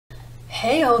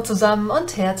Hey ho zusammen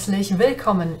und herzlich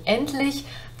willkommen endlich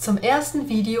zum ersten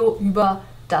Video über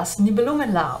das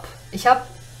Nibelungen Larp. Ich habe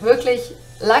wirklich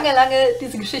lange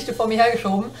diese Geschichte vor mir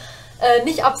hergeschoben.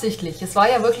 Nicht absichtlich. Es war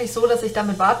ja wirklich so, dass ich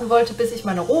damit warten wollte, bis ich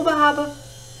meine Robe habe.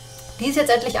 Die ist jetzt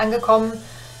endlich angekommen.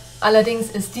 Allerdings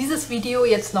ist dieses Video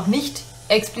jetzt noch nicht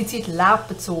explizit Larp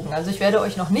bezogen. Also ich werde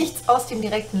euch noch nichts aus dem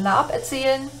direkten Larp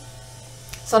erzählen,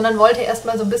 sondern wollte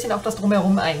erstmal so ein bisschen auf das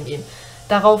Drumherum eingehen.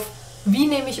 Darauf, wie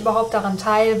nehme ich überhaupt daran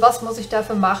teil, was muss ich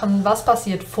dafür machen, was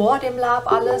passiert vor dem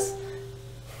Larp alles.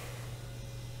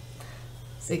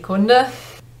 Sekunde.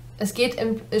 Es geht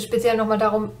speziell nochmal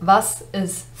darum, was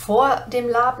ist vor dem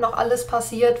Larp noch alles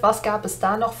passiert, was gab es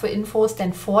da noch für Infos,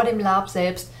 denn vor dem Larp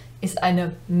selbst ist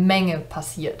eine Menge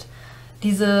passiert.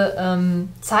 Diese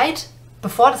Zeit,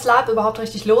 bevor das Larp überhaupt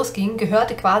richtig losging,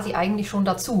 gehörte quasi eigentlich schon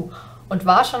dazu und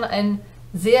war schon ein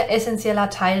sehr essentieller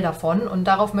Teil davon, und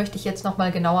darauf möchte ich jetzt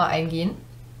nochmal genauer eingehen.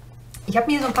 Ich habe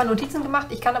mir so ein paar Notizen gemacht,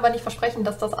 ich kann aber nicht versprechen,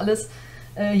 dass das alles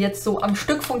jetzt so am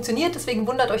Stück funktioniert, deswegen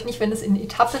wundert euch nicht, wenn es in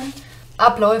Etappen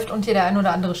abläuft und hier der ein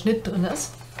oder andere Schnitt drin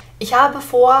ist. Ich habe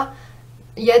vor,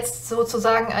 jetzt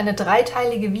sozusagen eine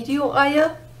dreiteilige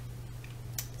Videoreihe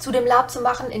zu dem Larp zu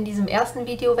machen. In diesem ersten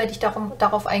Video werde ich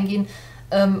darauf eingehen,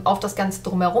 auf das Ganze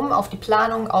drumherum, auf die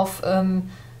Planung, auf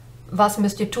was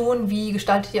müsst ihr tun, wie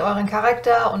gestaltet ihr euren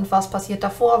Charakter und was passiert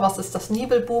davor, was ist das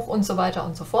Nibelbuch und so weiter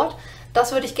und so fort.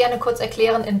 Das würde ich gerne kurz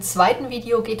erklären. Im zweiten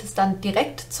Video geht es dann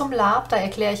direkt zum Larp. Da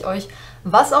erkläre ich euch,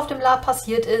 was auf dem Larp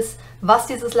passiert ist, was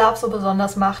dieses Larp so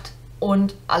besonders macht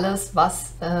und alles,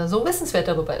 was so wissenswert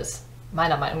darüber ist,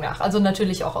 meiner Meinung nach. Also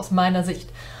natürlich auch aus meiner Sicht.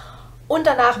 Und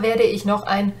danach werde ich noch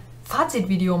ein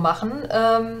Fazitvideo machen.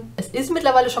 Es ist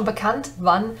mittlerweile schon bekannt,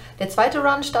 wann der zweite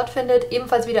Run stattfindet,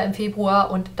 ebenfalls wieder im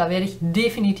Februar, und da werde ich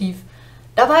definitiv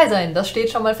dabei sein. Das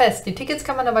steht schon mal fest. Die Tickets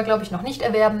kann man aber, glaube ich, noch nicht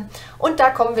erwerben. Und da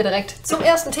kommen wir direkt zum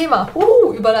ersten Thema.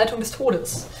 Überleitung des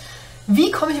Todes.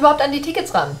 Wie komme ich überhaupt an die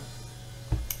Tickets ran?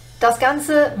 Das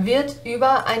Ganze wird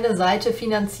über eine Seite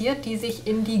finanziert, die sich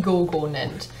Indiegogo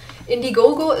nennt.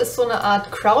 Indiegogo ist so eine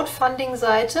Art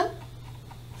Crowdfunding-Seite.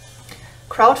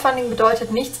 Crowdfunding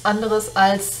bedeutet nichts anderes,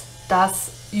 als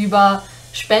dass über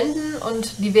Spenden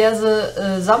und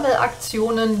diverse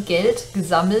Sammelaktionen Geld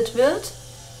gesammelt wird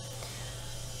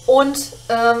und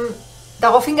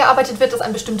darauf hingearbeitet wird, dass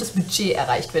ein bestimmtes Budget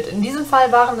erreicht wird. In diesem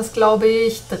Fall waren es, glaube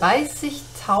ich,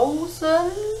 30.000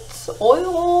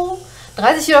 Euro,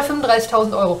 30 oder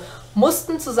 35.000 Euro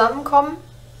mussten zusammenkommen,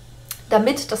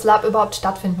 damit das Larp überhaupt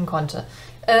stattfinden konnte.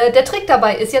 Der Trick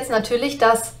dabei ist jetzt natürlich,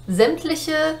 dass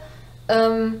sämtliche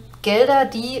Gelder,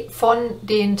 die von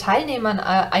den Teilnehmern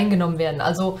eingenommen werden,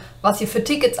 also was ihr für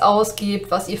Tickets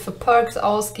ausgebt, was ihr für Perks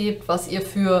ausgebt, was ihr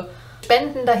für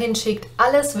Spenden dahin schickt,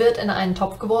 alles wird in einen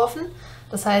Topf geworfen.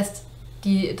 Das heißt,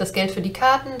 das Geld für die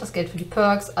Karten, das Geld für die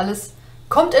Perks, alles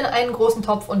kommt in einen großen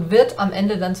Topf und wird am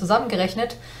Ende dann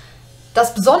zusammengerechnet.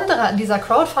 Das Besondere an dieser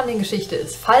Crowdfunding-Geschichte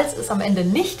ist, falls es am Ende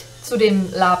nicht zu dem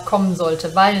Larp kommen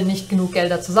sollte, weil nicht genug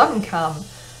Gelder zusammenkamen,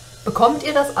 bekommt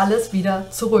ihr das alles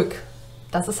wieder zurück.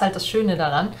 Das ist halt das Schöne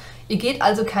daran. Ihr geht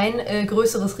also kein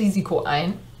größeres Risiko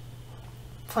ein.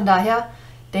 Von daher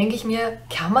denke ich mir,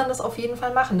 kann man das auf jeden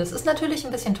Fall machen. Das ist natürlich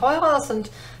ein bisschen teurer. Es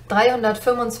sind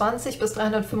 325 bis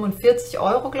 345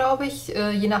 Euro, glaube ich,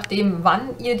 je nachdem,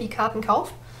 wann ihr die Karten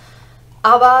kauft.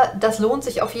 Aber das lohnt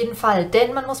sich auf jeden Fall,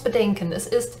 denn man muss bedenken, es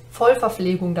ist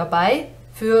Vollverpflegung dabei.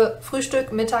 Für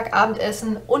Frühstück, Mittag,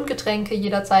 Abendessen und Getränke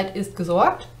jederzeit ist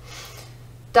gesorgt.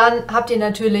 Dann habt ihr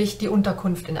natürlich die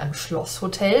Unterkunft in einem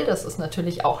Schlosshotel, das ist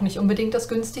natürlich auch nicht unbedingt das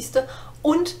günstigste,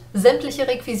 und sämtliche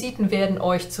Requisiten werden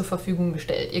euch zur Verfügung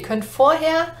gestellt. Ihr könnt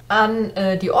vorher an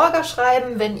die Orga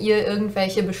schreiben, wenn ihr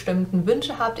irgendwelche bestimmten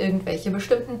Wünsche habt, irgendwelche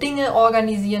bestimmten Dinge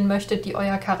organisieren möchtet, die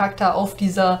euer Charakter auf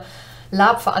dieser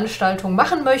Larp-Veranstaltung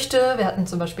machen möchte. Wir hatten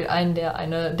zum Beispiel einen, der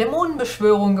eine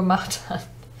Dämonenbeschwörung gemacht hat,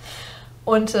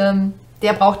 und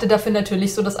der brauchte dafür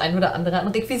natürlich so das ein oder andere an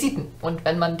Requisiten. Und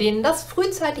wenn man denen das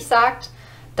frühzeitig sagt,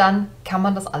 dann kann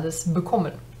man das alles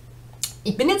bekommen.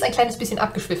 Ich bin jetzt ein kleines bisschen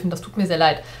abgeschwiffen, das tut mir sehr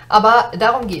leid. Aber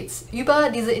darum geht's. Über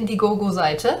diese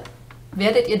Indiegogo-Seite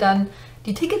werdet ihr dann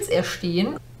die Tickets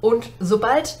erstehen. Und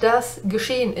sobald das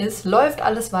geschehen ist, läuft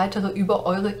alles weitere über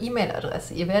eure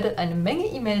E-Mail-Adresse. Ihr werdet eine Menge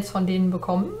E-Mails von denen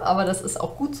bekommen, aber das ist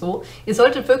auch gut so. Ihr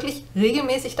solltet wirklich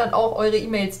regelmäßig dann auch eure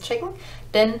E-Mails checken,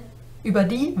 denn über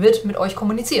die wird mit euch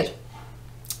kommuniziert.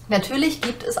 Natürlich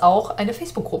gibt es auch eine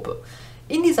Facebook-Gruppe.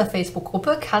 In dieser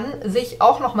Facebook-Gruppe kann sich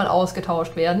auch nochmal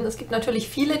ausgetauscht werden. Es gibt natürlich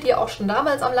viele, die auch schon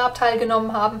damals am Larp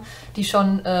teilgenommen haben, die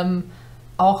schon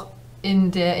auch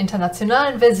in der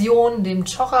internationalen Version, dem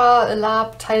Chora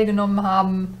Larp, teilgenommen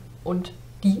haben und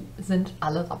die sind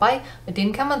alle dabei. Mit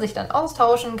denen kann man sich dann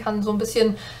austauschen, kann so ein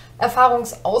bisschen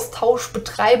Erfahrungsaustausch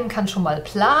betreiben, kann schon mal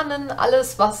planen.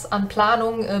 Alles, was an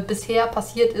Planung bisher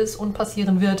passiert ist und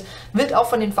passieren wird, wird auch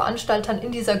von den Veranstaltern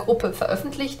in dieser Gruppe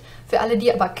veröffentlicht. Für alle,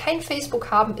 die aber kein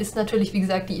Facebook haben, ist natürlich, wie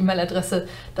gesagt, die E-Mail-Adresse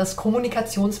das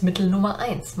Kommunikationsmittel Nummer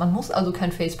 1. Man muss also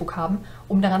kein Facebook haben,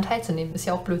 um daran teilzunehmen. Ist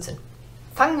ja auch Blödsinn.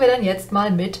 Fangen wir dann jetzt mal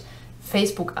mit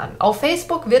Facebook an. Auf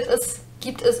Facebook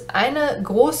gibt es eine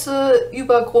große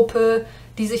Übergruppe,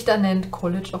 die sich da nennt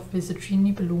College of Wizardry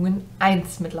Nibelungen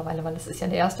 1 mittlerweile, weil das ist ja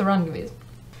der erste Run gewesen.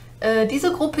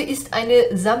 Diese Gruppe ist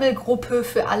eine Sammelgruppe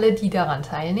für alle, die daran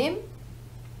teilnehmen.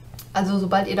 Also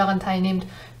sobald ihr daran teilnehmt,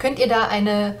 könnt ihr da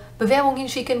eine Bewerbung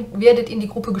hinschicken, werdet in die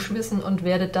Gruppe geschmissen und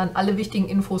werdet dann alle wichtigen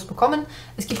Infos bekommen.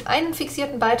 Es gibt einen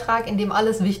fixierten Beitrag, in dem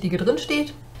alles Wichtige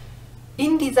drinsteht.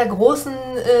 In dieser großen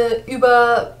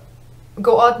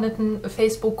übergeordneten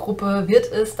Facebook-Gruppe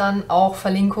wird es dann auch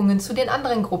Verlinkungen zu den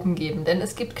anderen Gruppen geben, denn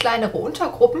es gibt kleinere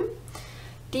Untergruppen,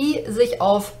 die sich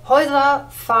auf Häuser,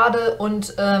 Pfade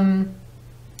und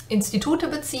Institute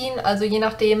beziehen, also je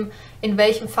nachdem, in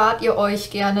welchem Pfad ihr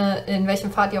euch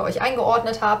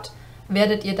eingeordnet habt,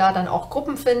 werdet ihr da dann auch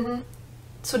Gruppen finden.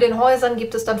 Zu den Häusern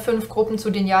gibt es dann 5 Gruppen,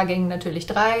 zu den Jahrgängen natürlich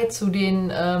 3, zu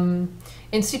den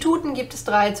Instituten gibt es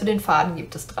 3, zu den Pfaden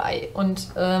gibt es 3. Und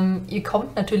ihr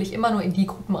kommt natürlich immer nur in die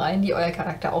Gruppen rein, die euer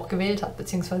Charakter auch gewählt hat,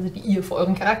 beziehungsweise die ihr für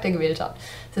euren Charakter gewählt habt.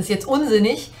 Es ist jetzt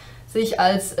unsinnig, sich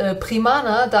als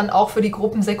Primaner dann auch für die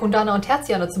Gruppen Sekundaner und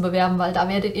Tertianer zu bewerben, weil da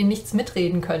werdet ihr nichts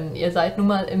mitreden können. Ihr seid nun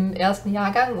mal im ersten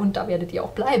Jahrgang und da werdet ihr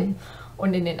auch bleiben.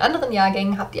 Und in den anderen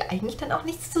Jahrgängen habt ihr eigentlich dann auch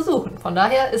nichts zu suchen. Von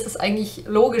daher ist es eigentlich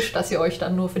logisch, dass ihr euch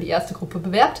dann nur für die erste Gruppe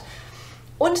bewerbt.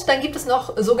 Und dann gibt es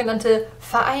noch sogenannte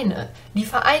Vereine. Die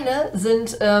Vereine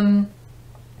sind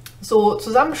so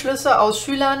Zusammenschlüsse aus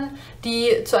Schülern,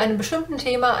 die zu einem bestimmten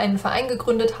Thema einen Verein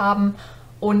gegründet haben.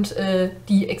 Und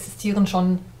die existieren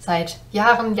schon seit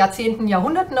Jahren, Jahrzehnten,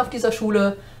 Jahrhunderten auf dieser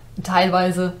Schule,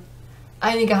 teilweise.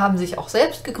 Einige haben sich auch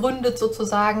selbst gegründet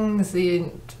sozusagen,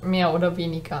 sind mehr oder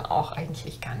weniger auch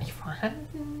eigentlich gar nicht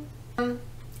vorhanden.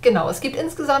 Genau, es gibt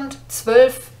insgesamt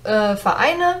 12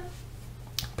 Vereine,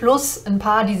 plus ein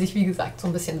paar, die sich wie gesagt so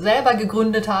ein bisschen selber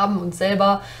gegründet haben und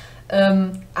selber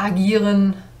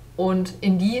agieren. Und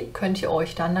in die könnt ihr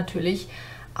euch dann natürlich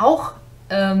auch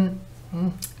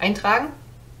eintragen.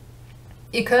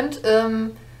 Ihr könnt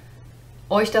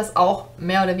euch das auch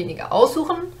mehr oder weniger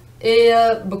aussuchen.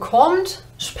 Ihr bekommt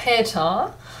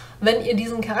später, wenn ihr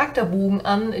diesen Charakterbogen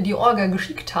an die Orga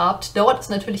geschickt habt, dauert es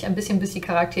natürlich ein bisschen, bis die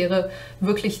Charaktere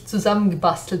wirklich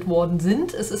zusammengebastelt worden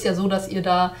sind. Es ist ja so, dass ihr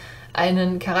da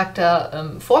einen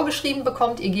Charakter vorgeschrieben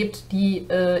bekommt. Ihr gebt die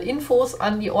Infos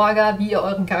an die Orga, wie ihr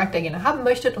euren Charakter gerne haben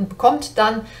möchtet und bekommt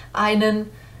dann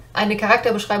eine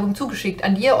Charakterbeschreibung zugeschickt,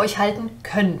 an die ihr euch halten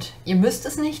könnt. Ihr müsst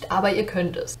es nicht, aber ihr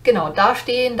könnt es. Genau, da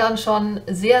stehen dann schon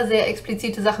sehr, sehr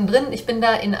explizite Sachen drin. Ich bin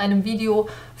da in einem Video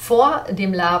vor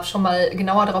dem Larp schon mal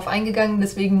genauer darauf eingegangen,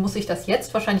 deswegen muss ich das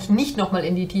jetzt wahrscheinlich nicht nochmal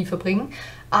in die Tiefe bringen.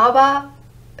 Aber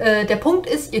der Punkt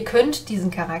ist, ihr könnt diesen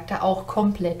Charakter auch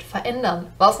komplett verändern.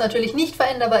 Was natürlich nicht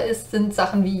veränderbar ist, sind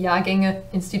Sachen wie Jahrgänge,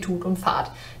 Institut und Pfad.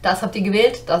 Das habt ihr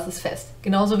gewählt, das ist fest.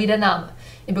 Genauso wie der Name.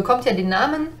 Ihr bekommt ja den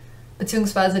Namen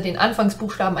beziehungsweise den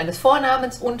Anfangsbuchstaben eines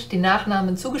Vornamens und den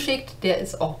Nachnamen zugeschickt. Der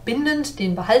ist auch bindend,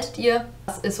 den behaltet ihr.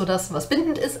 Das ist so das, was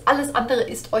bindend ist. Alles andere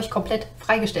ist euch komplett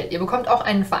freigestellt. Ihr bekommt auch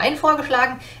einen Verein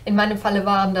vorgeschlagen. In meinem Falle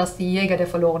waren das die Jäger der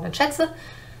verlorenen Schätze.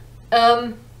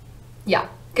 Ja,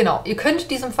 genau. Ihr könnt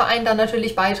diesem Verein dann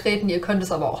natürlich beitreten. Ihr könnt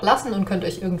es aber auch lassen und könnt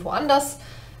euch irgendwo anders,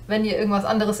 wenn ihr irgendwas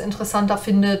anderes interessanter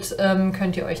findet,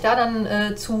 könnt ihr euch da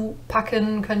dann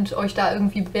zupacken, könnt euch da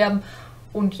irgendwie bewerben.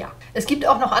 Und ja, es gibt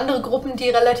auch noch andere Gruppen, die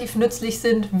relativ nützlich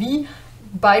sind, wie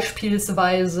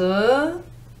beispielsweise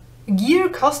Gear,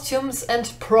 Costumes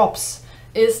and Props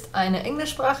ist eine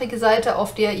englischsprachige Seite,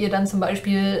 auf der ihr dann zum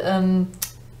Beispiel,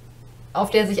 auf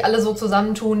der sich alle so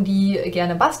zusammentun, die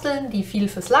gerne basteln, die viel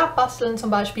fürs Larp basteln zum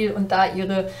Beispiel und da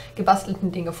ihre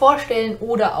gebastelten Dinge vorstellen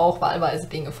oder auch wahlweise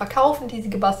Dinge verkaufen, die sie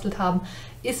gebastelt haben.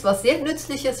 Ist was sehr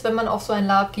Nützliches, wenn man auf so ein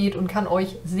Larp geht und kann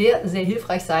euch sehr, sehr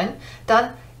hilfreich sein.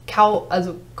 Dann CoW,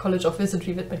 also College of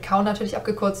Wizardry wird mit CoW natürlich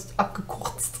abgekürzt.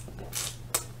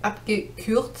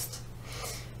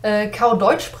 CoW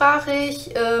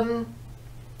deutschsprachig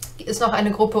ist noch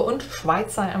eine Gruppe und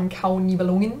Schweizer am CoW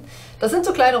Nibelungen. Das sind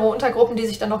so kleinere Untergruppen, die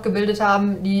sich dann noch gebildet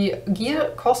haben. Die Gear,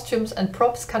 Costumes and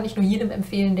Props kann ich nur jedem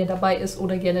empfehlen, der dabei ist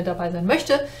oder gerne dabei sein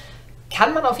möchte.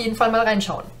 Kann man auf jeden Fall mal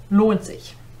reinschauen. Lohnt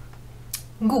sich.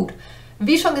 Gut.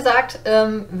 Wie schon gesagt,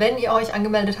 wenn ihr euch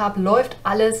angemeldet habt, läuft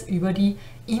alles über die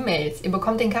E-Mails. Ihr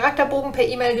bekommt den Charakterbogen per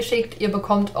E-Mail geschickt, ihr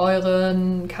bekommt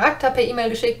euren Charakter per E-Mail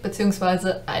geschickt,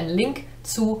 beziehungsweise einen Link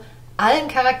zu allen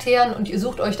Charakteren und ihr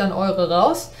sucht euch dann eure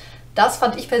raus. Das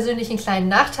fand ich persönlich einen kleinen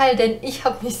Nachteil, denn ich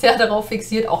habe mich sehr darauf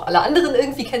fixiert, auch alle anderen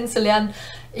irgendwie kennenzulernen.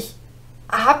 Ich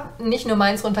habe nicht nur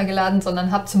meins runtergeladen,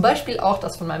 sondern habe zum Beispiel auch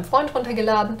das von meinem Freund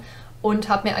runtergeladen und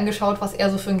habe mir angeschaut, was er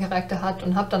so für einen Charakter hat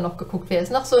und habe dann noch geguckt, wer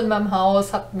ist noch so in meinem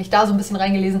Haus, habe mich da so ein bisschen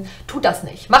reingelesen. Tut das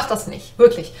nicht, macht das nicht,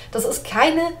 wirklich. Das ist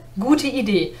keine gute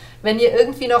Idee, wenn ihr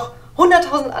irgendwie noch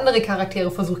 100.000 andere Charaktere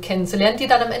versucht kennenzulernen, die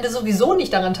dann am Ende sowieso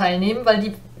nicht daran teilnehmen,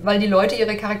 weil die Leute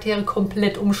ihre Charaktere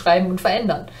komplett umschreiben und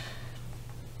verändern.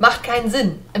 Macht keinen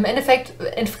Sinn. Im Endeffekt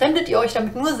entfremdet ihr euch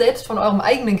damit nur selbst von eurem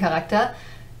eigenen Charakter,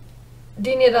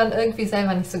 den ihr dann irgendwie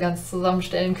selber nicht so ganz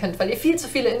zusammenstellen könnt, weil ihr viel zu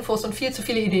viele Infos und viel zu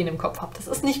viele Ideen im Kopf habt. Das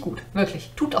ist nicht gut,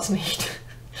 wirklich. Tut das nicht.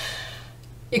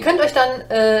 Ihr könnt euch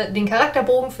dann den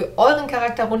Charakterbogen für euren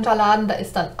Charakter runterladen. Da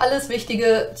ist dann alles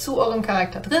Wichtige zu eurem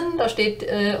Charakter drin. Da steht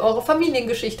eure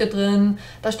Familiengeschichte drin.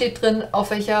 Da steht drin, auf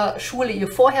welcher Schule ihr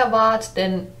vorher wart,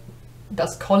 denn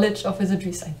das College of Wizardry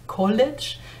ist ein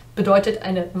College. Bedeutet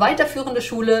eine weiterführende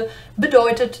Schule,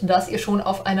 bedeutet, dass ihr schon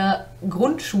auf einer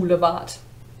Grundschule wart.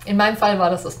 In meinem Fall war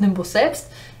das Nimbus selbst,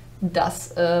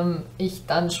 das ich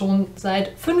dann schon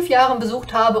seit 5 Jahren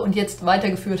besucht habe und jetzt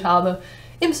weitergeführt habe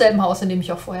im selben Haus, in dem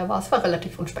ich auch vorher war. Es war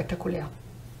relativ unspektakulär.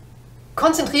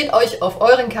 Konzentriert euch auf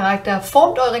euren Charakter,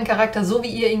 formt euren Charakter so, wie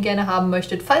ihr ihn gerne haben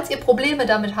möchtet. Falls ihr Probleme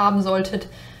damit haben solltet,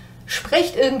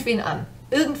 sprecht irgendwen an.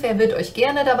 Irgendwer wird euch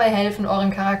gerne dabei helfen,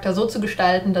 euren Charakter so zu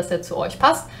gestalten, dass er zu euch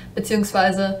passt,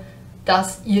 beziehungsweise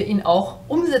dass ihr ihn auch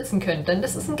umsetzen könnt. Denn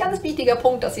das ist ein ganz wichtiger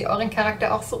Punkt, dass ihr euren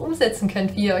Charakter auch so umsetzen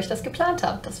könnt, wie ihr euch das geplant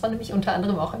habt. Das war nämlich unter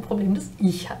anderem auch ein Problem, das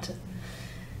ich hatte.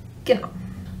 Genau.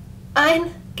 Ein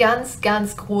ganz,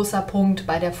 ganz großer Punkt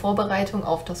bei der Vorbereitung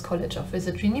auf das College of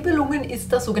Wizardry Nibelungen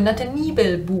ist das sogenannte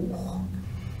Nibelbuch.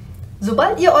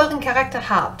 Sobald ihr euren Charakter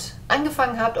habt,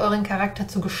 angefangen habt, euren Charakter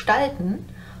zu gestalten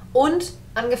und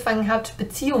angefangen habt,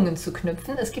 Beziehungen zu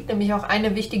knüpfen. Es gibt nämlich auch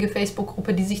eine wichtige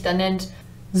Facebook-Gruppe, die sich da nennt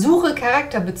Suche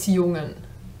Charakterbeziehungen.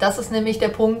 Das ist nämlich der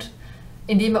Punkt,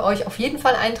 in dem ihr euch auf jeden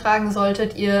Fall eintragen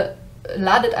solltet. Ihr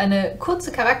ladet eine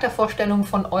kurze Charaktervorstellung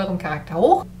von eurem Charakter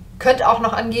hoch. Könnt auch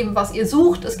noch angeben, was ihr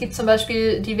sucht. Es gibt zum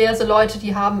Beispiel diverse Leute,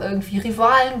 die haben irgendwie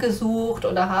Rivalen gesucht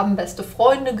oder haben beste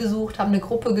Freunde gesucht, haben eine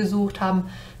Gruppe gesucht, haben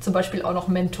zum Beispiel auch noch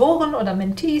Mentoren oder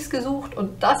Mentees gesucht.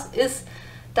 Und das ist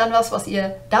dann was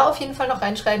ihr da auf jeden Fall noch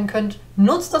reinschreiben könnt.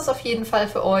 Nutzt das auf jeden Fall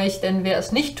für euch, denn wer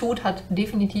es nicht tut, hat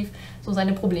definitiv so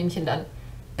seine Problemchen dann.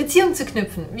 Beziehungen zu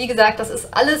knüpfen. Wie gesagt, das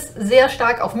ist alles sehr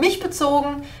stark auf mich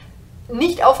bezogen,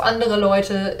 nicht auf andere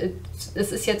Leute.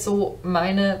 Es ist jetzt so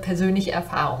meine persönliche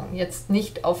Erfahrung. Jetzt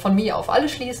nicht von mir auf alle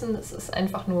schließen, es ist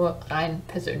einfach nur rein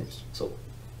persönlich so.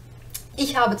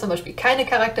 Ich habe zum Beispiel keinen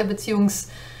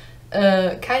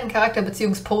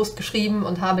Charakterbeziehungspost geschrieben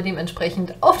und habe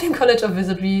dementsprechend auf dem College of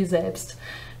Wizardry selbst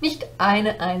nicht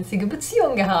eine einzige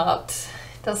Beziehung gehabt.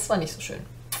 Das war nicht so schön.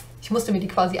 Ich musste mir die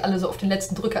quasi alle so auf den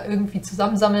letzten Drücker irgendwie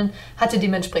zusammensammeln, hatte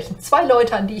dementsprechend 2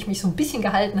 Leute, an die ich mich so ein bisschen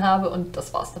gehalten habe und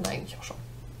das war es dann eigentlich auch schon.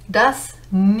 Das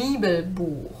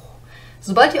Nibelbuch.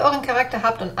 Sobald ihr euren Charakter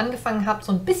habt und angefangen habt,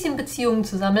 so ein bisschen Beziehungen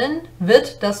zu sammeln,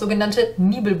 wird das sogenannte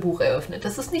Nibelbuch eröffnet.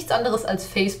 Das ist nichts anderes als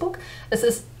Facebook. Es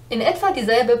ist in etwa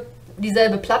dieselbe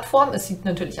Plattform. Es sieht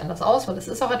natürlich anders aus, weil es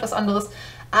ist auch etwas anderes.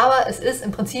 Aber es ist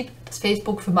im Prinzip das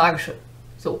Facebook für Magische.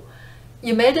 So.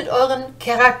 Ihr meldet euren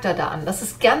Charakter da an. Das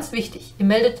ist ganz wichtig. Ihr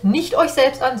meldet nicht euch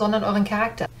selbst an, sondern euren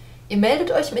Charakter. Ihr meldet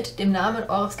euch mit dem Namen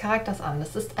eures Charakters an.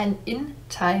 Das ist ein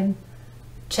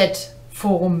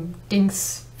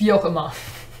In-Time-Chat-Forum-Dings, wie auch immer.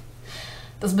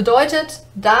 Das bedeutet,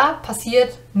 da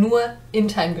passiert nur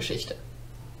In-Time-Geschichte.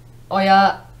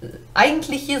 Euer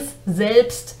eigentliches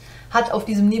Selbst hat auf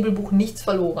diesem Nibelbuch nichts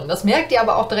verloren. Das merkt ihr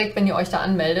aber auch direkt, wenn ihr euch da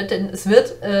anmeldet, denn es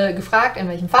wird gefragt, in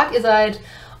welchem Pfad ihr seid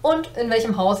und in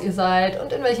welchem Haus ihr seid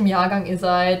und in welchem Jahrgang ihr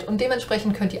seid und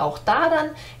dementsprechend könnt ihr auch da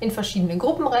dann in verschiedene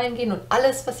Gruppen reingehen und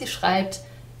alles, was ihr schreibt,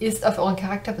 ist auf euren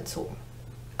Charakter bezogen.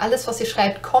 Alles, was ihr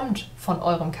schreibt, kommt von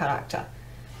eurem Charakter.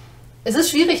 Es ist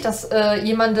schwierig, das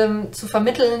jemandem zu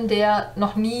vermitteln, der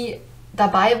noch nie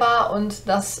dabei war und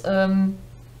das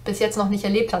bis jetzt noch nicht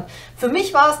erlebt hat. Für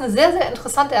mich war es eine sehr, sehr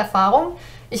interessante Erfahrung.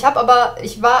 Ich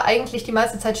war eigentlich die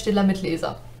meiste Zeit stiller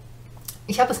Mitleser.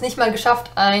 Ich habe es nicht mal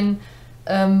geschafft, ein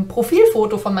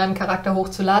Profilfoto von meinem Charakter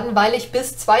hochzuladen, weil ich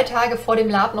bis 2 Tage vor dem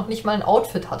Larp noch nicht mal ein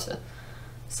Outfit hatte.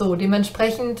 So,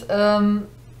 dementsprechend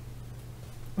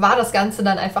war das Ganze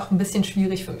dann einfach ein bisschen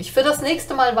schwierig für mich. Für das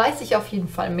nächste Mal weiß ich auf jeden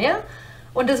Fall mehr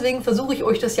und deswegen versuche ich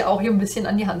euch das ja auch hier ein bisschen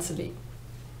an die Hand zu legen.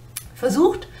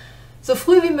 Versucht so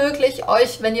früh wie möglich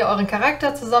euch, wenn ihr euren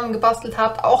Charakter zusammengebastelt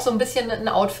habt, auch so ein bisschen ein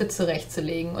Outfit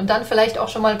zurechtzulegen und dann vielleicht auch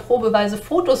schon mal probeweise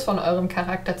Fotos von eurem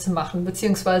Charakter zu machen,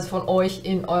 beziehungsweise von euch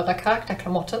in eurer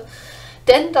Charakterklamotte.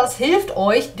 Denn das hilft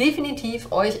euch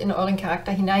definitiv, euch in euren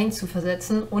Charakter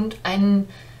hineinzuversetzen und einen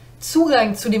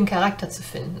Zugang zu dem Charakter zu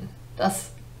finden. Das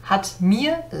hat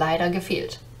mir leider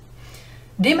gefehlt.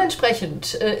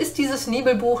 Dementsprechend ist dieses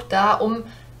Nibelbuch da, um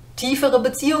tiefere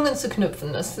Beziehungen zu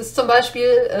knüpfen. Es ist zum Beispiel,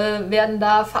 werden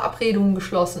da Verabredungen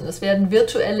geschlossen, es werden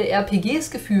virtuelle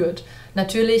RPGs geführt.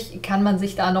 Natürlich kann man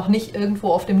sich da noch nicht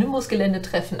irgendwo auf dem Nimbus-Gelände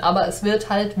treffen, aber es wird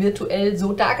halt virtuell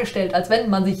so dargestellt, als wenn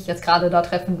man sich jetzt gerade da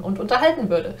treffen und unterhalten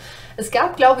würde. Es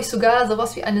gab, glaube ich, sogar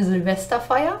sowas wie eine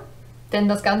Silvesterfeier, denn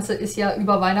das Ganze ist ja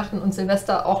über Weihnachten und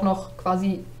Silvester auch noch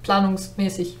quasi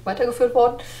planungsmäßig weitergeführt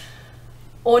worden.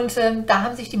 Und da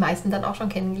haben sich die meisten dann auch schon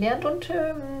kennengelernt und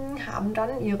haben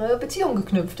dann ihre Beziehung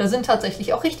geknüpft. Da sind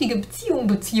tatsächlich auch richtige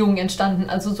Beziehungen entstanden,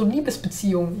 also so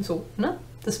Liebesbeziehungen, so, ne?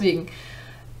 Deswegen.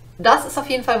 Das ist auf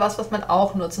jeden Fall was, was man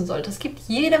auch nutzen sollte. Es gibt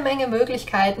jede Menge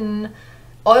Möglichkeiten,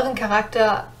 euren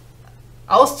Charakter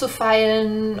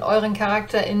auszufeilen, euren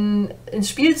Charakter ins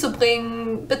Spiel zu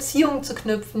bringen, Beziehungen zu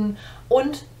knüpfen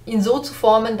und ihn so zu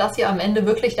formen, dass ihr am Ende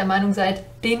wirklich der Meinung seid,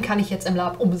 den kann ich jetzt im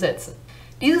Larp umsetzen.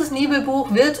 Dieses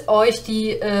Nibelbuch wird euch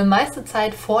die meiste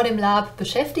Zeit vor dem Larp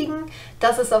beschäftigen.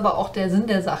 Das ist aber auch der Sinn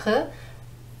der Sache.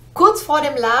 Kurz vor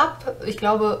dem Larp, ich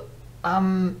glaube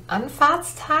am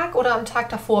Anfahrtstag oder am Tag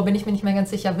davor, bin ich mir nicht mehr ganz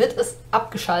sicher, wird es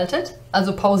abgeschaltet.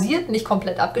 Also pausiert, nicht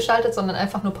komplett abgeschaltet, sondern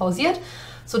einfach nur pausiert,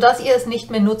 sodass ihr es nicht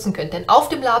mehr nutzen könnt. Denn auf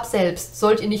dem Larp selbst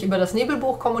sollt ihr nicht über das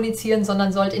Nebelbuch kommunizieren,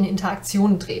 sondern sollt in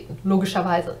Interaktionen treten,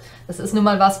 logischerweise. Das ist nun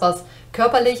mal was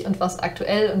körperlich und was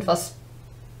aktuell und was,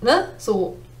 ne,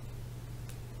 so,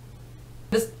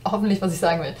 wisst hoffentlich, was ich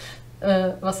sagen will,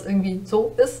 was irgendwie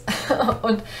so ist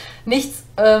und nichts,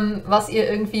 was ihr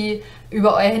irgendwie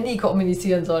über euer Handy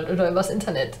kommunizieren sollt oder übers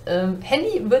Internet.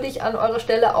 Handy würde ich an eurer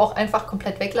Stelle auch einfach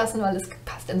komplett weglassen, weil es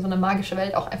passt in so eine magische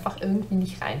Welt auch einfach irgendwie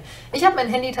nicht rein. Ich habe mein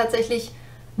Handy tatsächlich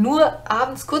nur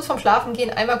abends kurz vorm Schlafengehen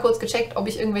einmal kurz gecheckt, ob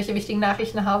ich irgendwelche wichtigen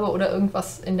Nachrichten habe oder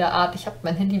irgendwas in der Art. Ich habe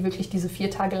mein Handy wirklich diese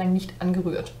 4 Tage lang nicht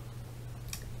angerührt.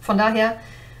 Von daher,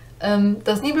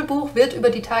 das Nibelbuch wird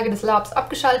über die Tage des Larps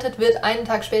abgeschaltet, wird einen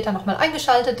Tag später nochmal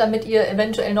eingeschaltet, damit ihr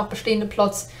eventuell noch bestehende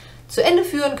Plots zu Ende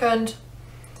führen könnt.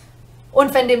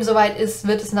 Und wenn dem soweit ist,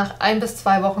 wird es nach 1 bis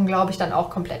 2 Wochen, glaube ich, dann auch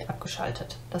komplett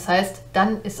abgeschaltet. Das heißt,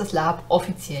 dann ist das Larp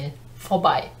offiziell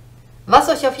vorbei. Was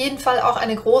euch auf jeden Fall auch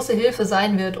eine große Hilfe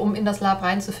sein wird, um in das Larp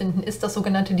reinzufinden, ist das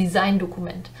sogenannte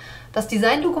Designdokument. Das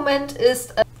Designdokument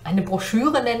ist eine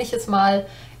Broschüre, nenne ich es mal,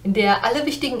 in der alle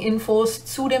wichtigen Infos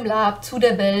zu dem Larp, zu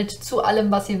der Welt, zu allem,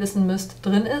 was ihr wissen müsst,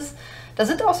 drin ist. Da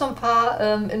sind auch so ein paar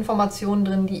Informationen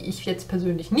drin, die ich jetzt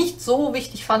persönlich nicht so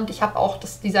wichtig fand. Ich habe auch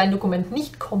das Designdokument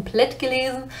nicht komplett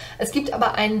gelesen. Es gibt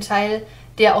aber einen Teil,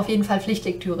 der auf jeden Fall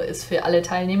Pflichtlektüre ist für alle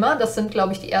Teilnehmer. Das sind,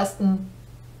 glaube ich, die ersten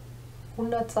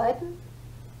 100 Seiten?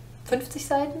 50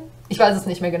 Seiten? Ich weiß es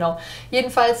nicht mehr genau.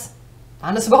 Jedenfalls,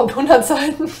 waren es überhaupt 100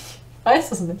 Seiten? Ich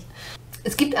weiß es nicht.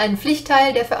 Es gibt einen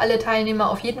Pflichtteil, der für alle Teilnehmer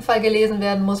auf jeden Fall gelesen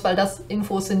werden muss, weil das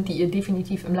Infos sind, die ihr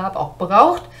definitiv im Larp auch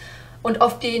braucht und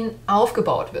auf denen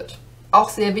aufgebaut wird. Auch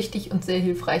sehr wichtig und sehr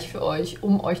hilfreich für euch,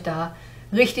 um euch da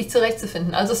richtig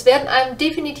zurechtzufinden. Also es werden einem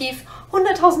definitiv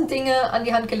 100.000 Dinge an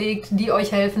die Hand gelegt, die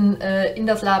euch helfen, in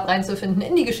das Larp reinzufinden,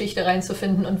 in die Geschichte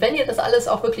reinzufinden. Und wenn ihr das alles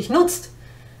auch wirklich nutzt,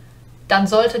 dann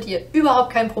solltet ihr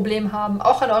überhaupt kein Problem haben,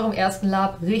 auch an eurem ersten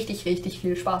Larp richtig, richtig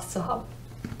viel Spaß zu haben.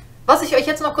 Was ich euch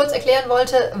jetzt noch kurz erklären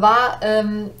wollte, war,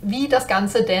 wie das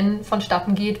Ganze denn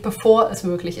vonstatten geht, bevor es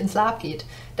wirklich ins Larp geht.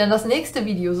 Denn das nächste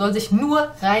Video soll sich nur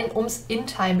rein ums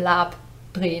In-Time-Larp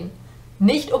drehen,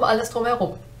 nicht um alles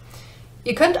drumherum.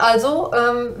 Ihr könnt also,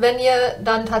 wenn ihr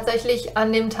dann tatsächlich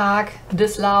an dem Tag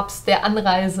des Larps, der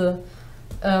Anreise,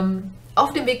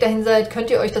 auf dem Weg dahin seid,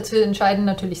 könnt ihr euch dazu entscheiden,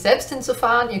 natürlich selbst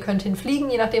hinzufahren. Ihr könnt hinfliegen,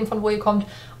 je nachdem von wo ihr kommt.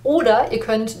 Oder ihr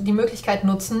könnt die Möglichkeit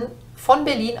nutzen, von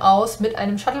Berlin aus mit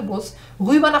einem Shuttlebus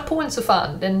rüber nach Polen zu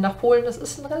fahren. Denn nach Polen, das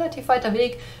ist ein relativ weiter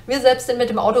Weg. Wir selbst sind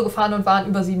mit dem Auto gefahren und waren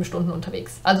über 7 Stunden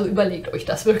unterwegs. Also überlegt euch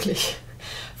das wirklich.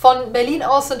 Von Berlin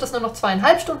aus sind es nur noch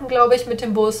 2,5 Stunden, glaube ich, mit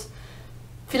dem Bus.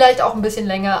 Vielleicht auch ein bisschen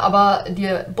länger, aber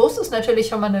der Bus ist natürlich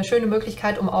schon mal eine schöne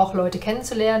Möglichkeit, um auch Leute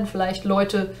kennenzulernen. Vielleicht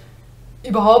Leute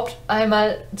überhaupt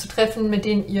einmal zu treffen, mit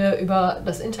denen ihr über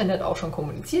das Internet auch schon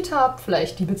kommuniziert habt.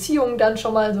 Vielleicht die Beziehungen dann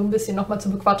schon mal so ein bisschen nochmal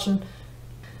zu bequatschen.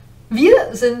 Wir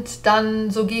sind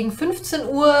dann so gegen 15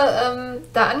 Uhr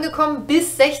da angekommen.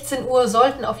 Bis 16 Uhr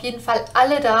sollten auf jeden Fall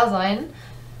alle da sein.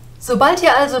 Sobald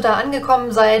ihr also da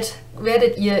angekommen seid,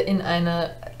 werdet ihr in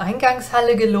eine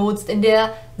Eingangshalle gelotst, in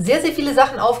der sehr, sehr viele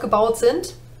Sachen aufgebaut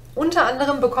sind. Unter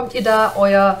anderem bekommt ihr da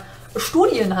euer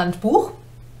Studienhandbuch.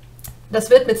 Das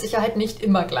wird mit Sicherheit nicht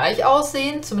immer gleich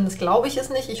aussehen, zumindest glaube ich es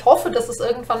nicht. Ich hoffe, dass es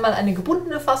irgendwann mal eine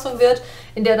gebundene Fassung wird,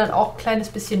 in der dann auch ein kleines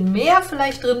bisschen mehr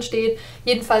vielleicht drin steht.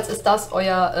 Jedenfalls ist das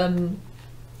euer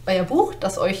Buch,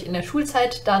 das euch in der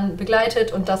Schulzeit dann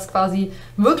begleitet und das quasi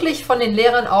wirklich von den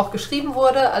Lehrern auch geschrieben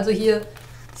wurde. Also hier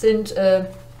sind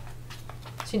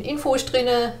Infos drin,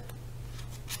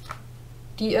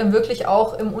 die wirklich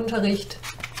auch im Unterricht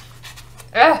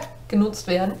genutzt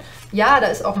werden. Ja, da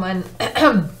ist auch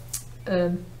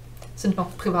sind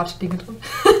noch private Dinge drin.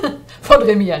 Von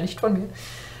Remy, ja, nicht von mir.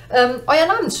 Euer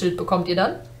Namensschild bekommt ihr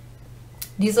dann.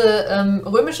 Diese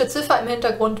römische Ziffer im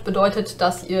Hintergrund bedeutet,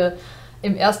 dass ihr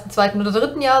im 1., 2. oder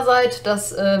 3. Jahr seid.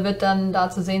 Das wird dann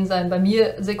da zu sehen sein. Bei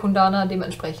mir Sekundana,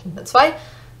 dementsprechend eine 2.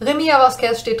 Remy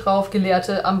Avaskes steht drauf,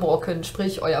 Gelehrte am Brocken,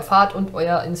 sprich euer Pfad und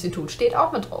euer Institut steht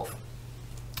auch mit drauf.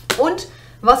 Und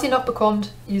was ihr noch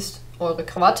bekommt, ist eure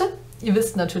Krawatte. Ihr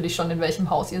wisst natürlich schon, in welchem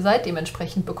Haus ihr seid,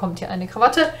 dementsprechend bekommt ihr eine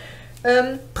Krawatte.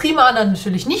 Primaner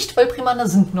natürlich nicht, weil Primaner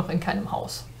sind noch in keinem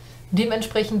Haus.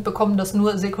 Dementsprechend bekommen das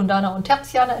nur Sekundaner und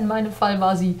Tertianer. In meinem Fall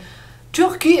war sie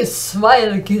Türkis,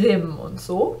 weil Grimm und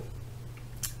so.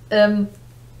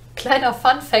 Kleiner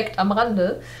Fun-Fact am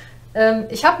Rande.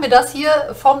 Ich habe mir das hier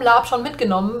vom Larp schon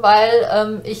mitgenommen,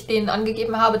 weil ich denen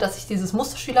angegeben habe, dass ich dieses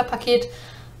Musterschülerpaket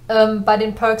bei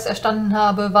den Perks erstanden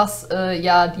habe, was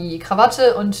ja die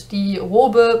Krawatte und die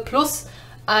Robe plus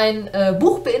ein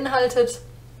Buch beinhaltet.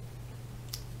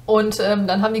 Und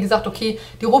dann haben die gesagt, okay,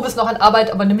 die Robe ist noch an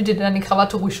Arbeit, aber nimm dir deine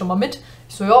Krawatte ruhig schon mal mit.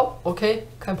 Ich so, ja, okay,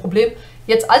 kein Problem.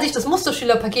 Jetzt, als ich das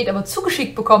Musterschülerpaket aber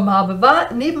zugeschickt bekommen habe,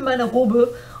 war neben meiner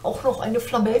Robe auch noch eine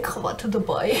Flamellkrawatte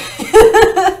dabei.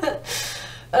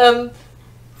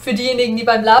 Für diejenigen, die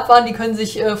beim Larp waren, die können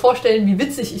sich vorstellen, wie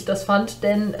witzig ich das fand,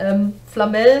 denn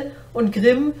Flamel und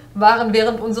Grimm waren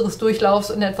während unseres Durchlaufs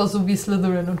in etwa so wie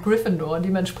Slytherin und Gryffindor.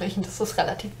 Dementsprechend ist es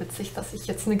relativ witzig, dass ich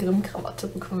jetzt eine Grimm-Krawatte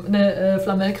bekommen, eine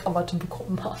Flamel-Krawatte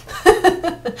bekommen habe.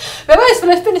 Wer weiß,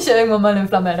 vielleicht bin ich ja irgendwann mal in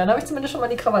Flamel, dann habe ich zumindest schon mal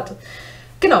die Krawatte.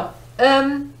 Genau,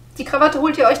 die Krawatte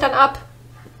holt ihr euch dann ab,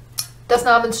 das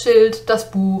Namensschild,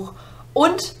 das Buch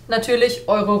und natürlich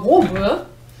eure Robe.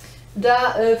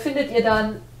 Da findet ihr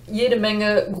dann jede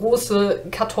Menge große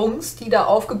Kartons, die da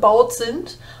aufgebaut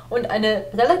sind und eine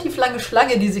relativ lange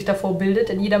Schlange, die sich davor bildet,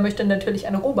 denn jeder möchte natürlich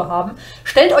eine Robe haben.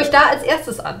 Stellt euch da als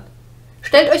erstes an.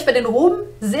 Stellt euch bei den Roben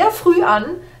sehr früh an,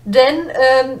 denn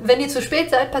wenn ihr zu spät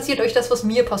seid, passiert euch das, was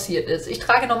mir passiert ist. Ich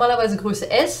trage normalerweise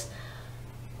Größe S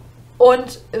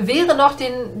und wäre noch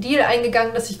den Deal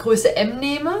eingegangen, dass ich Größe M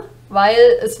nehme, weil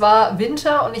es war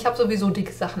Winter und ich habe sowieso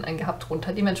dicke Sachen angehabt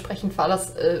drunter. Dementsprechend war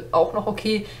das auch noch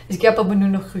okay. Es gab aber nur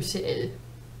noch Größe L.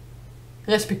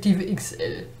 Respektive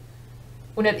XL.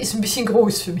 Und das ist ein bisschen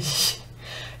groß für mich.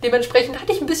 Dementsprechend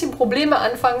hatte ich ein bisschen Probleme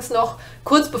anfangs noch.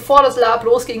 Kurz bevor das Larp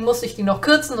losging, musste ich die noch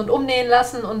kürzen und umnähen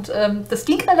lassen. Und das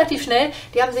ging relativ schnell.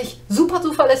 Die haben sich super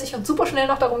zuverlässig und super schnell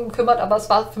noch darum gekümmert. Aber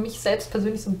es war für mich selbst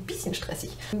persönlich so ein bisschen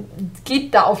stressig.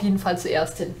 Geht da auf jeden Fall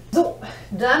zuerst hin. So,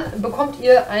 dann bekommt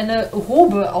ihr eine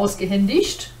Robe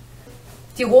ausgehändigt.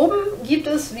 Die Roben gibt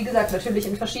es, wie gesagt, natürlich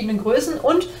in verschiedenen Größen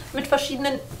und mit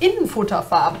verschiedenen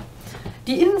Innenfutterfarben.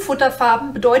 Die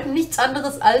Innenfutterfarben bedeuten nichts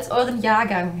anderes als euren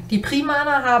Jahrgang. Die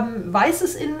Primaner haben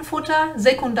weißes Innenfutter,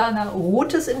 Sekundaner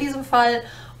rotes in diesem Fall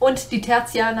und die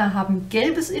Tertianer haben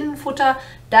gelbes Innenfutter.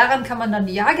 Daran kann man dann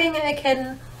die Jahrgänge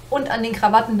erkennen und an den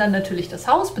Krawatten dann natürlich das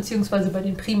Haus, beziehungsweise bei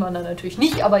den Primanern natürlich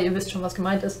nicht, aber ihr wisst schon, was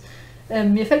gemeint ist.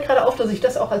 Mir fällt gerade auf, dass ich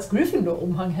das auch als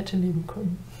Gryffindor-Umhang hätte nehmen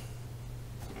können.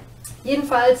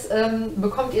 Jedenfalls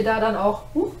bekommt ihr da dann auch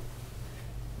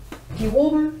die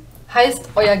Roben. Heißt,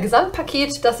 euer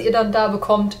Gesamtpaket, das ihr dann da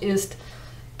bekommt, ist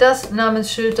das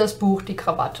Namensschild, das Buch, die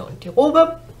Krawatte und die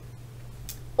Robe.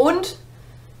 Und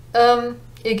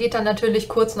ihr geht dann natürlich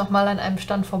kurz nochmal an einem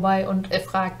Stand vorbei und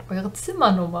erfragt eure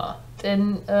Zimmernummer.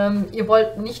 Denn ihr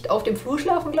wollt nicht auf dem Flur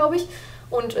schlafen, glaube ich,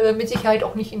 und mit Sicherheit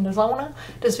auch nicht in der Sauna.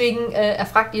 Deswegen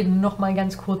erfragt ihr nochmal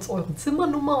ganz kurz eure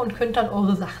Zimmernummer und könnt dann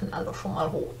eure Sachen also schon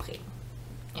mal hochbringen.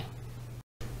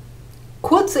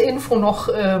 Kurze Info noch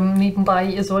nebenbei,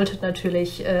 ihr solltet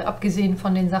natürlich, abgesehen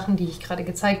von den Sachen, die ich gerade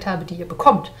gezeigt habe, die ihr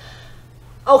bekommt,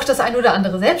 auch das ein oder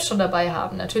andere selbst schon dabei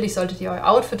haben. Natürlich solltet ihr euer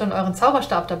Outfit und euren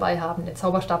Zauberstab dabei haben. Der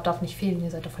Zauberstab darf nicht fehlen,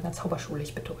 ihr seid auf einer Zauberschule,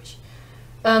 ich bitte euch.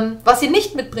 Was ihr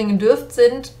nicht mitbringen dürft,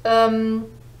 sind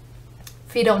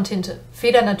Feder und Tinte.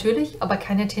 Feder natürlich, aber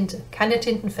keine Tinte, keine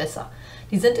Tintenfässer.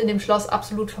 Die sind in dem Schloss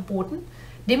absolut verboten.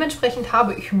 Dementsprechend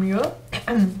habe ich mir,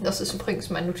 das ist übrigens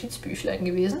mein Notizbüchlein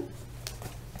gewesen,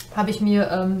 habe ich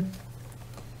mir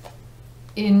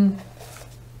über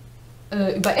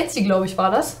Etsy, glaube ich,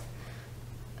 war das,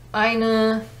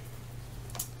 eine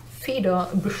Feder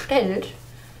bestellt.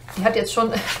 Die hat jetzt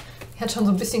schon, so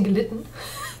ein bisschen gelitten.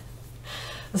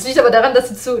 Das liegt aber daran, dass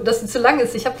sie zu lang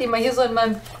ist. Ich habe die mal hier so in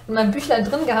meinem Büchlein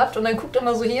drin gehabt und dann guckt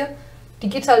immer so hier, die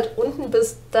geht halt unten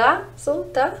bis da, so,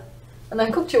 da. Und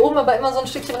dann guckt hier oben aber immer so ein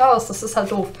Stückchen raus. Das ist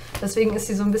halt doof. Deswegen ist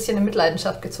sie so ein bisschen in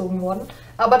Mitleidenschaft gezogen worden.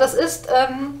 Aber das ist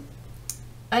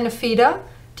eine Feder,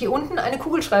 die unten eine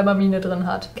Kugelschreibermine drin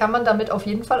hat. Kann man damit auf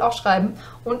jeden Fall auch schreiben.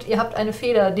 Und ihr habt eine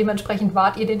Feder, dementsprechend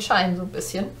wahrt ihr den Schein so ein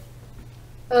bisschen.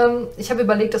 Ich habe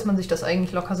überlegt, dass man sich das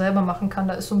eigentlich locker selber machen kann.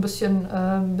 Da ist so ein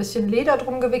bisschen Leder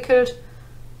drum gewickelt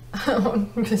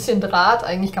und ein bisschen Draht.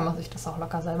 Eigentlich kann man sich das auch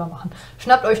locker selber machen.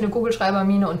 Schnappt euch eine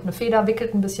Kugelschreibermine und eine Feder,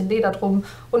 wickelt ein bisschen Leder drum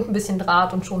und ein bisschen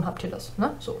Draht und schon habt ihr das.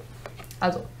 Ne? So.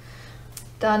 Also,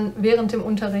 dann während dem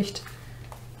Unterricht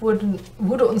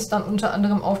wurde uns dann unter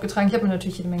anderem aufgetragen, ich habe mir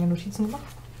natürlich jede Menge Notizen gemacht,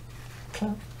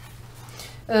 klar,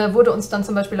 wurde uns dann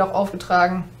zum Beispiel auch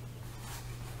aufgetragen,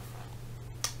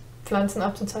 Pflanzen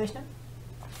abzuzeichnen.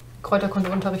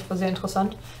 Kräuterkundeunterricht war sehr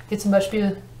interessant. Hier zum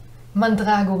Beispiel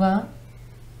Mandragora,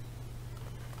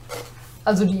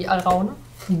 also die Alraune,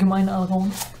 die gemeine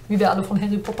Alraune, wie wir alle von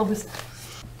Harry Potter wissen.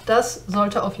 Das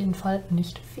sollte auf jeden Fall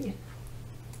nicht fehlen.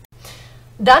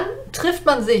 Dann trifft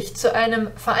man sich zu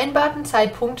einem vereinbarten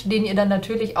Zeitpunkt, den ihr dann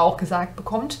natürlich auch gesagt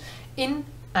bekommt, in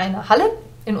einer Halle.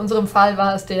 In unserem Fall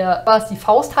war es die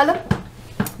Fausthalle.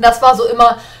 Das war so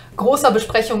immer großer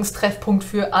Besprechungstreffpunkt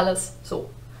für alles. So.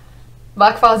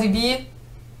 War quasi wie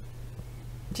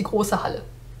die große Halle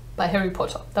bei Harry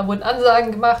Potter. Da wurden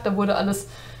Ansagen gemacht, da wurde alles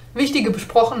Wichtige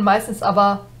besprochen, meistens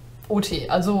aber OT,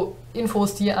 also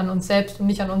Infos, die an uns selbst und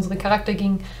nicht an unsere Charakter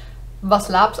gingen. Was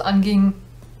Larps anging,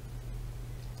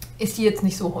 ist die jetzt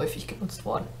nicht so häufig genutzt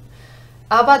worden.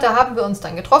 Aber da haben wir uns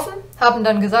dann getroffen, haben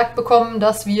dann gesagt bekommen,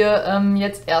 dass wir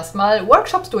jetzt erstmal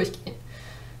Workshops durchgehen.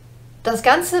 Das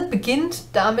Ganze beginnt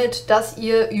damit, dass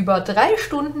ihr über 3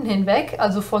 Stunden hinweg,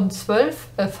 also von 5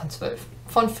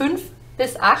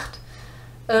 bis 8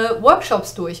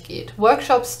 Workshops durchgeht.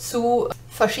 Workshops zu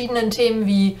verschiedenen Themen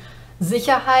wie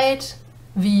Sicherheit,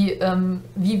 wie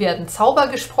werden Zauber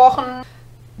gesprochen.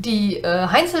 Die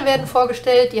Heinzel werden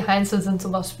vorgestellt. Die Heinzel sind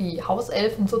sowas wie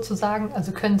Hauselfen sozusagen,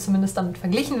 also können zumindest damit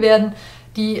verglichen werden.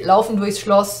 Die laufen durchs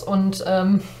Schloss und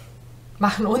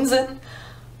machen Unsinn.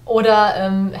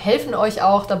 Oder helfen euch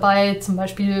auch dabei, zum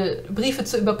Beispiel Briefe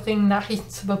zu überbringen, Nachrichten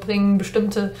zu überbringen,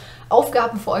 bestimmte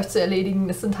Aufgaben für euch zu erledigen.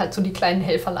 Das sind halt so die kleinen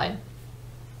Helferlein.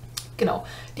 Genau,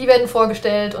 die werden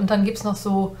vorgestellt und dann gibt es noch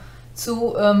so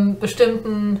zu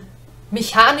bestimmten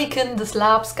Mechaniken des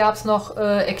Larps gab es noch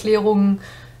Erklärungen,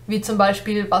 wie zum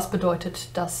Beispiel, was bedeutet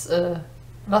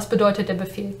der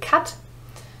Befehl Cut.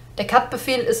 Der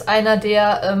Cut-Befehl ist einer,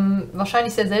 der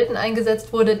wahrscheinlich sehr selten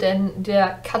eingesetzt wurde, denn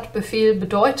der Cut-Befehl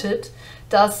bedeutet,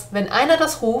 dass, wenn einer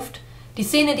das ruft, die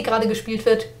Szene, die gerade gespielt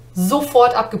wird,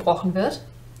 sofort abgebrochen wird.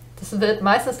 Das wird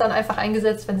meistens dann einfach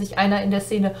eingesetzt, wenn sich einer in der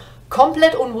Szene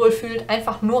komplett unwohl fühlt,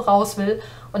 einfach nur raus will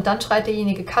und dann schreit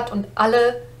derjenige Cut und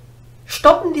alle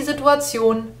stoppen die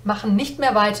Situation, machen nicht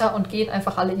mehr weiter und gehen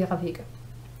einfach alle ihrer Wege.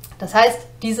 Das heißt,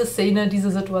 diese Szene, diese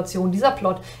Situation, dieser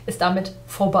Plot ist damit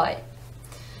vorbei.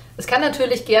 Es kann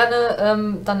natürlich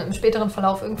gerne dann im späteren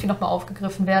Verlauf irgendwie nochmal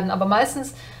aufgegriffen werden, aber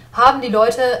meistens haben die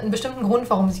Leute einen bestimmten Grund,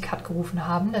 warum sie Cut gerufen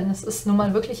haben, denn es ist nun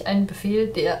mal wirklich ein Befehl,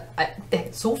 der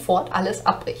sofort alles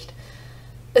abbricht.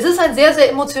 Es ist ein sehr, sehr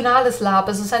emotionales Larp,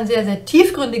 es ist ein sehr, sehr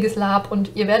tiefgründiges Larp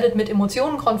und ihr werdet mit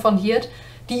Emotionen konfrontiert,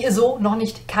 die ihr so noch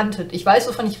nicht kanntet. Ich weiß,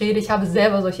 wovon ich rede, ich habe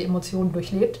selber solche Emotionen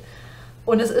durchlebt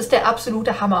und es ist der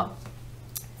absolute Hammer.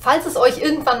 Falls es euch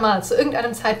irgendwann mal zu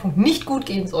irgendeinem Zeitpunkt nicht gut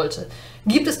gehen sollte,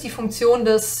 gibt es die Funktion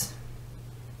des,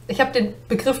 ich habe den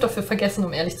Begriff dafür vergessen,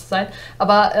 um ehrlich zu sein,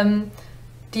 aber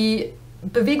die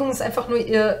Bewegung ist einfach nur,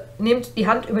 ihr nehmt die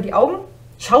Hand über die Augen,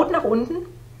 schaut nach unten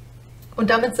und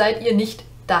damit seid ihr nicht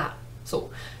da. So.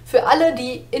 Für alle,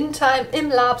 die in Time im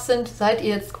Larp sind, seid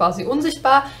ihr jetzt quasi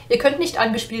unsichtbar. Ihr könnt nicht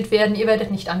angespielt werden, ihr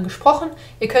werdet nicht angesprochen.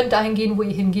 Ihr könnt dahin gehen, wo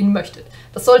ihr hingehen möchtet.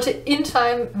 Das sollte in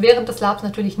Time während des Larps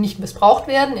natürlich nicht missbraucht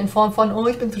werden, in Form von, oh,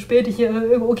 ich bin zu spät,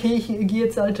 okay, ich gehe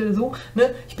jetzt halt so,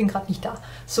 ne, ich bin gerade nicht da.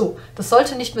 So, das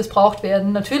sollte nicht missbraucht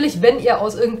werden. Natürlich, wenn ihr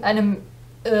aus irgendeinem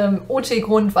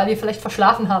OT-Grund, weil ihr vielleicht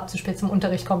verschlafen habt, zu spät zum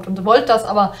Unterricht kommt und wollt das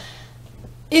aber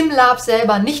im Larp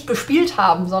selber nicht bespielt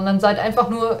haben, sondern seid einfach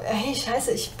nur, hey,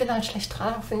 scheiße, ich bin halt schlecht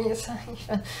drauf.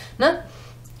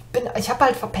 Ich habe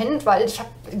halt verpennt, weil ich habe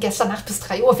gestern Nacht bis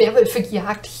 3 Uhr Werwölfe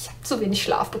gejagt, ich habe zu wenig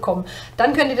Schlaf bekommen.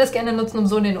 Dann könnt ihr das gerne nutzen, um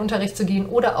so in den Unterricht zu gehen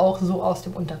oder auch so aus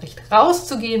dem Unterricht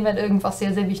rauszugehen, wenn irgendwas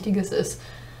sehr, sehr Wichtiges ist.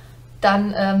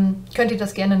 Dann könnt ihr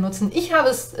das gerne nutzen. Ich habe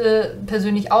es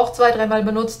persönlich auch 2-3 Mal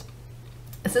benutzt.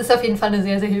 Es ist auf jeden Fall eine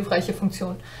sehr, sehr hilfreiche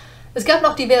Funktion. Es gab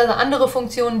noch diverse andere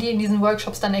Funktionen, die in diesen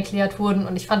Workshops dann erklärt wurden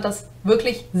und ich fand das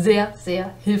wirklich sehr,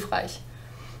 sehr hilfreich.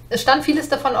 Es stand vieles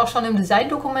davon auch schon im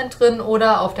Designdokument drin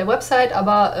oder auf der Website,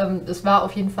 aber es war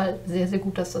auf jeden Fall sehr, sehr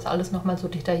gut, dass das alles nochmal so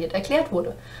detailliert erklärt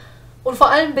wurde. Und vor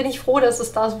allem bin ich froh, dass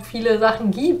es da so viele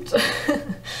Sachen gibt.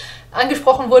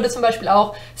 Angesprochen wurde zum Beispiel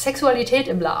auch Sexualität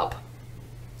im Larp.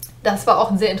 Das war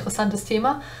auch ein sehr interessantes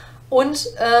Thema. Und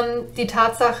die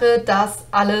Tatsache, dass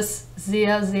alles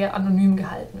sehr, sehr anonym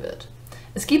gehalten wird.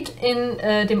 Es gibt in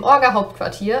dem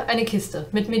Orga-Hauptquartier eine Kiste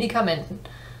mit Medikamenten.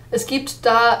 Es gibt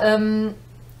da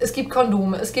es gibt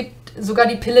Kondome, es gibt sogar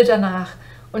die Pille danach.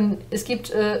 Und es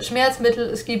gibt Schmerzmittel,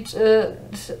 es gibt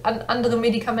andere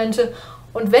Medikamente.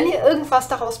 Und wenn ihr irgendwas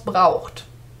daraus braucht,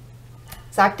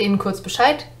 sagt denen kurz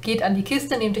Bescheid, geht an die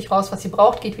Kiste, nehmt euch raus, was ihr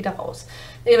braucht, geht wieder raus.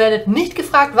 Ihr werdet nicht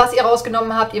gefragt, was ihr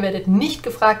rausgenommen habt, ihr werdet nicht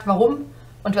gefragt, warum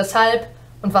und weshalb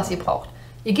und was ihr braucht.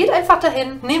 Ihr geht einfach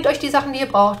dahin, nehmt euch die Sachen, die ihr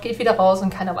braucht, geht wieder raus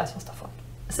und keiner weiß was davon.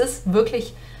 Es ist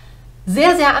wirklich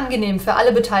sehr, sehr angenehm für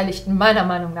alle Beteiligten, meiner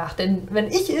Meinung nach. Denn wenn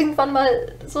ich irgendwann mal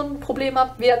so ein Problem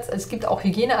habe, wie jetzt, es gibt auch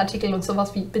Hygieneartikel und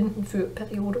sowas wie Binden für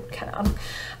Periode, keine Ahnung.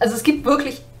 Also es gibt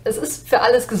wirklich, es ist für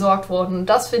alles gesorgt worden. Und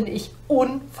das finde ich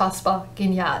unfassbar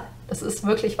genial. Das ist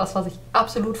wirklich was ich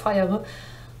absolut feiere.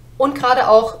 Und gerade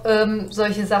auch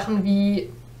solche Sachen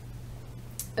wie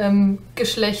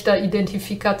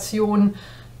Geschlechteridentifikation,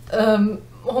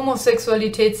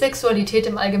 Homosexualität, Sexualität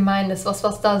im Allgemeinen ist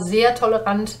was da sehr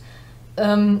tolerant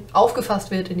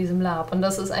aufgefasst wird in diesem Larp. Und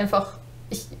das ist einfach,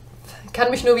 ich kann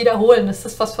mich nur wiederholen, das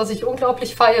ist was ich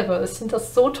unglaublich feiere. Ich finde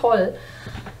das so toll.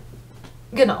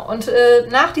 Genau, und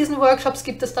nach diesen Workshops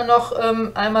gibt es dann noch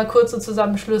einmal kurze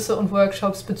Zusammenschlüsse und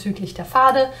Workshops bezüglich der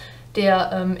Pfade,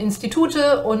 der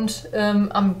Institute und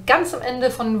ganz am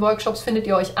Ende von den Workshops findet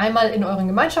ihr euch einmal in euren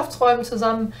Gemeinschaftsräumen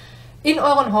zusammen, in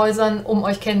euren Häusern, um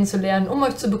euch kennenzulernen, um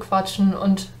euch zu bequatschen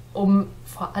und um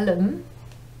vor allem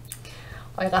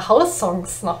eure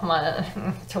Haussongs nochmal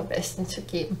zum Besten zu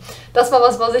geben. Das war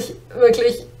was ich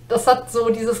wirklich, das hat so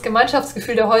dieses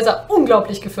Gemeinschaftsgefühl der Häuser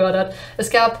unglaublich gefördert. Es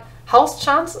gab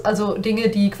Hauschants, also Dinge,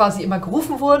 die quasi immer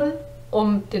gerufen wurden,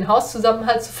 um den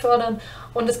Hauszusammenhalt zu fördern.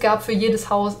 Und es gab für jedes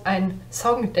Haus einen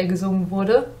Song, der gesungen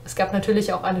wurde. Es gab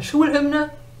natürlich auch eine Schulhymne.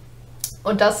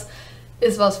 Und das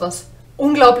ist was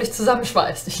unglaublich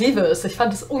zusammenschweißt. Ich liebe es. Ich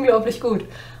fand es unglaublich gut.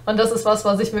 Und das ist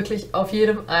was ich wirklich auf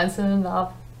jedem einzelnen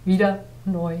Larp wieder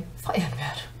neu feiern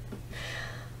werde.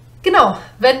 Genau,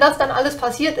 wenn das dann alles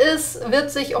passiert ist,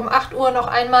 wird sich um 8 Uhr noch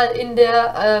einmal in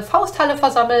der Fausthalle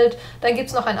versammelt. Dann gibt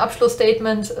es noch ein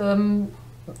Abschlussstatement,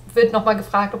 wird nochmal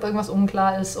gefragt, ob irgendwas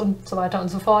unklar ist und so weiter und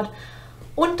so fort.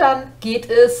 Und dann geht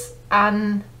es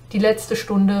an die letzte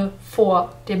Stunde vor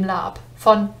dem Larp.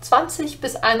 Von 20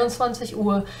 bis 21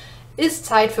 Uhr ist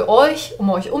Zeit für euch, um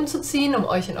euch umzuziehen, um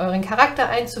euch in euren Charakter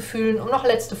einzufühlen, um noch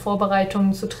letzte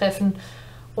Vorbereitungen zu treffen.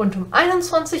 Und um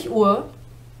 21 Uhr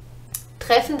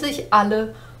treffen sich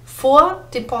alle vor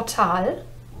dem Portal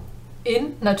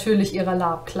in natürlich ihrer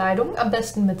Larp-Kleidung, am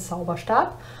besten mit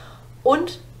Zauberstab,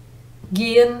 und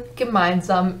gehen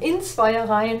gemeinsam in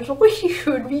Zweierreihen, so richtig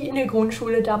schön wie in der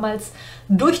Grundschule damals,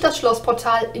 durch das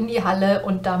Schlossportal in die Halle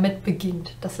und damit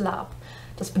beginnt das Larp.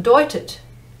 Das bedeutet,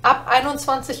 ab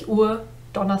 21 Uhr,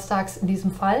 donnerstags in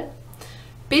diesem Fall,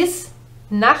 bis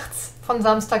nachts von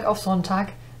Samstag auf Sonntag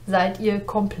seid ihr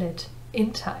komplett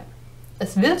in Time.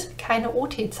 Es wird keine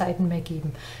OT-Zeiten mehr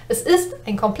geben. Es ist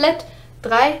ein komplett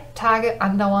 3 Tage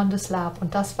andauerndes Larp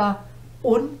und das war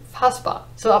unfassbar.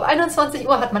 So ab 21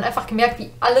 Uhr hat man einfach gemerkt,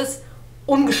 wie alles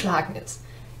umgeschlagen ist.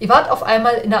 Ihr wart auf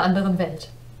einmal in einer anderen Welt.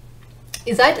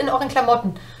 Ihr seid in euren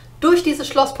Klamotten durch dieses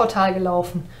Schlossportal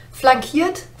gelaufen,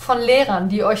 flankiert von Lehrern,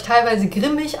 die euch teilweise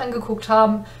grimmig angeguckt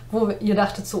haben, wo ihr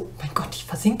dachtet so, mein Gott, ich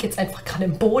versinke jetzt einfach gerade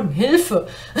im Boden, Hilfe!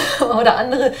 Oder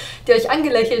andere, die euch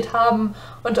angelächelt haben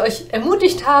und euch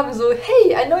ermutigt haben, so,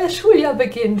 hey, ein neues Schuljahr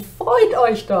beginnt, freut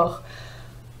euch doch!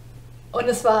 Und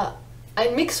es war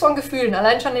ein Mix von Gefühlen,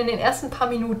 allein schon in den ersten paar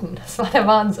Minuten. Das war der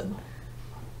Wahnsinn.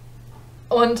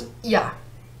 Und ja,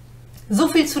 so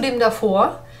viel zu dem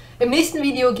davor. Im nächsten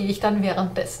Video gehe ich dann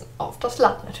währenddessen auf das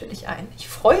Larp natürlich ein. Ich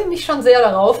freue mich schon sehr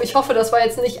darauf. Ich hoffe, das war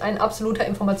jetzt nicht ein absoluter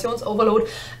Informationsoverload.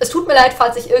 Es tut mir leid,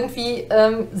 falls ich irgendwie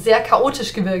sehr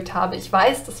chaotisch gewirkt habe. Ich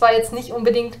weiß, das war jetzt nicht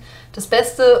unbedingt das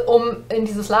Beste, um in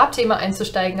dieses Larp-Thema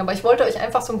einzusteigen, aber ich wollte euch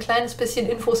einfach so ein kleines bisschen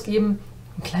Infos geben.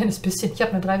 Ein kleines bisschen, ich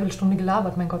habe eine Dreiviertelstunde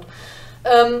gelabert, mein Gott.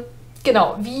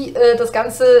 Genau, wie das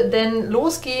Ganze denn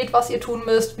losgeht, was ihr tun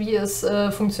müsst, wie es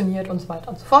funktioniert und so weiter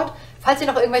und so fort. Falls ihr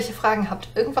noch irgendwelche Fragen habt,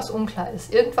 irgendwas unklar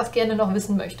ist, irgendwas gerne noch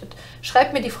wissen möchtet,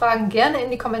 schreibt mir die Fragen gerne in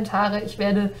die Kommentare. Ich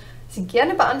werde sie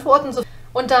gerne beantworten.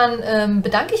 Und dann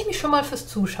bedanke ich mich schon mal fürs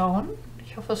Zuschauen.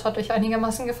 Ich hoffe, es hat euch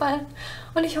einigermaßen gefallen.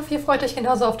 Und ich hoffe, ihr freut euch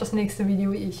genauso auf das nächste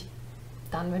Video wie ich.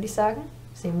 Dann würde ich sagen,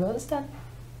 sehen wir uns dann.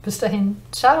 Bis dahin,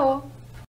 ciao!